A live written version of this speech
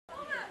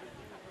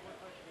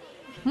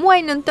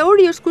Muaji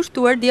nëntor i është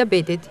kushtuar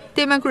diabetit.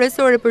 Tema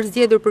kryesore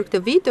përzgjedhur për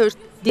këtë vit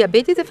është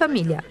diabeti dhe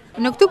familja.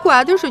 Në këtë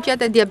kuadër,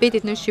 shoqata e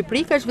diabetit në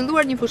Shqipëri ka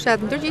zhvilluar një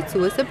fushatë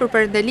ndërgjegjësuese për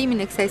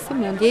parandalimin e kësaj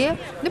sëmundjeje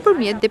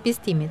nëpërmjet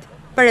depistimit.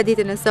 Para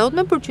ditën e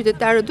sotme, për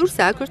qytetarët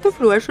durrësak është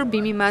ofruar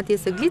shërbimi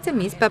matjes së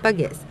glicemisë pa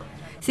pagesë.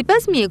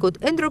 Sipas mjekut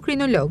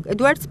endokrinolog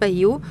Durrës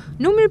Spahiu,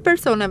 numri i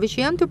personave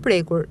që janë të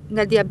prekur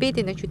nga diabeti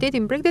në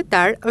qytetin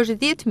bregdetar është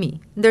 10.000,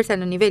 ndërsa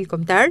në nivel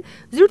kombëtar,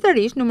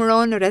 zyrtarisht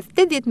numërohen rreth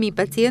 80.000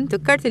 pacientë të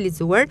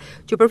kartelizuar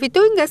që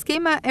përfitojnë nga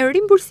skema e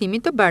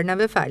rimbursimit të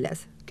barnave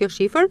falas. Kjo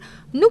shifër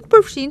nuk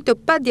përfshin të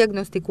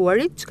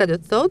padiagnostikuarit, çka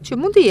do të thotë që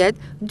mund të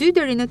jetë 2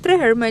 deri në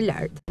 3 herë më e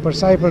lartë. Për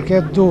sa i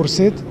përket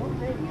Durrësit,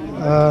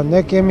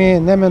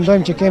 ne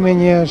mendojmë që kemi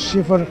një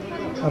shifër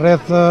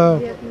rreth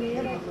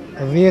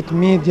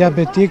 10.000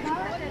 diabetik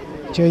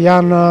që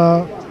janë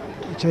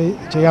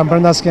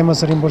brenda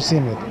skemës së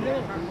rimbursimit.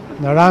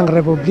 Në rang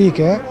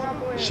republike,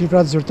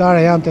 shifrat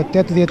zyrtare janë të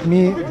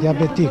 80.000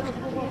 diabetik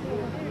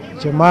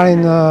që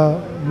marrin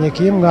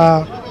mjekim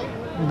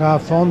nga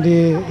fondi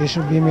i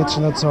shërbimit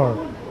shëndetësor.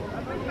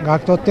 Nga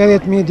këto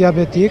 80.000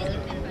 diabetik,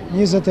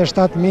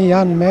 27.000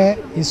 janë me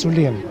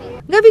insulinë.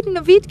 Nga vit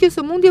në vit, kjo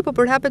sëmundje po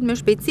përhapet me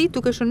shpejtësi,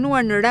 duke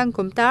shënuar në rang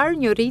kombëtar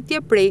një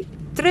rritje prej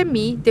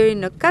 3.000 deri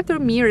në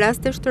 4.000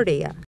 raste të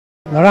reja.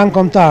 Në rang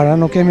kombëtar,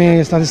 nuk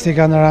kemi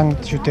statistika në rang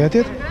të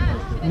qytetit,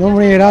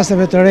 numri i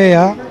rasteve të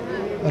reja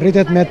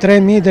rritet me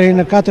 3.000 deri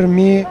në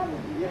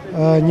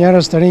 4.000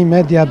 njerëz të rinj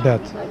me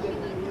diabet.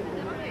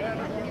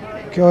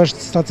 Kjo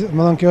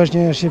është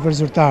një shifër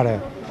zyrtare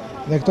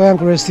dhe këto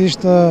janë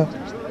kryesisht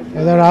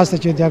edhe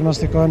raste që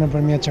diagnostikohen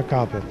nëpërmjet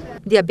check-upit.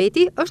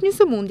 Diabeti është një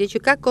sëmundje që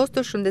ka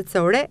kosto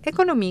shëndetësore,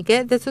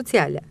 ekonomike dhe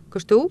sociale.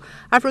 Kështu,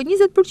 afro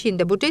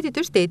 20% e buxhetit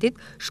të shtetit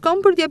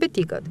shkon për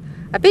diabetikët.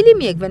 Apeli i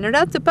mjekëve në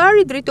radhë të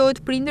parë i drejtohet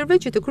prindërve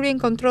që të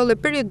kryejnë kontrolle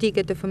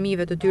periodike të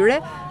fëmijëve të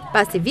tyre,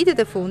 pasi vitet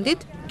e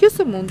fundit, kjo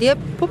sëmundje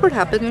po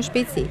përhapet me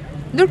shpejtësi.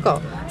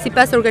 Ndërkohë,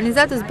 sipas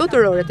Organizatës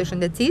Botërore të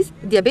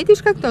Shëndetësisë, diabeti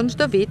shkakton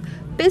çdo vit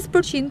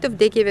 5% të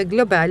vdekjeve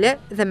globale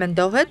dhe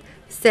mendohet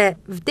se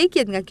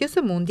vdekjet nga kjo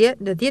sëmundje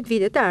në 10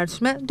 vitet e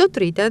ardhshme do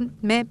të rriten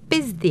me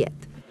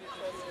 50.